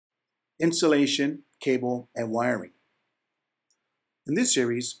Installation, cable, and wiring. In this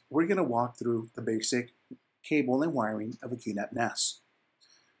series, we're going to walk through the basic cable and wiring of a QNAP NAS.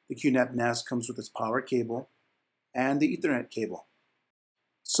 The QNAP NAS comes with its power cable and the Ethernet cable.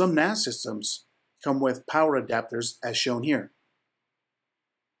 Some NAS systems come with power adapters as shown here.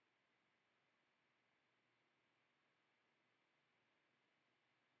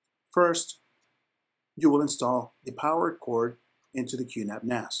 First, you will install the power cord into the QNAP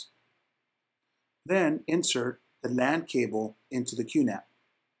NAS. Then insert the LAN cable into the QNAP.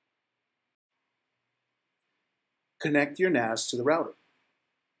 Connect your NAS to the router.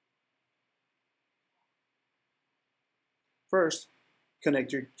 First,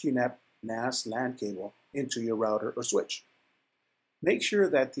 connect your QNAP NAS LAN cable into your router or switch. Make sure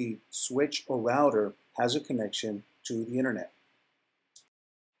that the switch or router has a connection to the internet.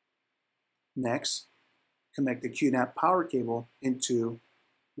 Next, connect the QNAP power cable into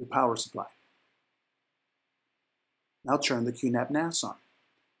your power supply. Now turn the QNAP NAS on.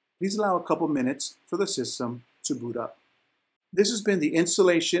 Please allow a couple minutes for the system to boot up. This has been the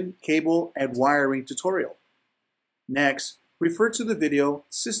installation, cable, and wiring tutorial. Next, refer to the video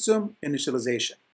System Initialization.